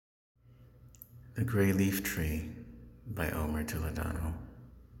The Gray Leaf Tree by Omer Toledano.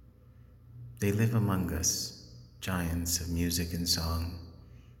 They live among us, giants of music and song.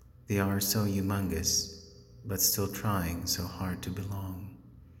 They are so humongous, but still trying so hard to belong.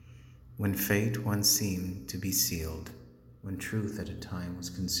 When fate once seemed to be sealed, when truth at a time was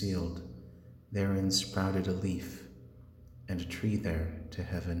concealed, therein sprouted a leaf, and a tree there to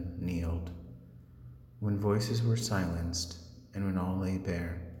heaven kneeled. When voices were silenced, and when all lay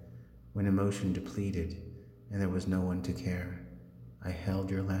bare, when emotion depleted, and there was no one to care, I held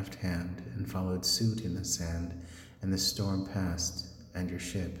your left hand and followed suit in the sand, and the storm passed, and your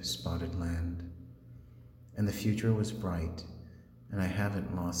ship spotted land. And the future was bright, and I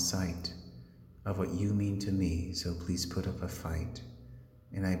haven't lost sight of what you mean to me, so please put up a fight.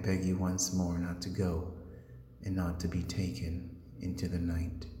 And I beg you once more not to go, and not to be taken into the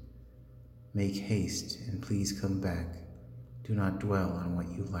night. Make haste, and please come back. Do not dwell on what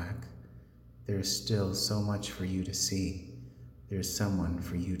you lack. There is still so much for you to see. There is someone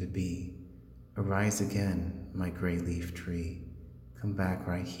for you to be. Arise again, my gray leaf tree. Come back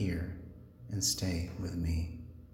right here and stay with me.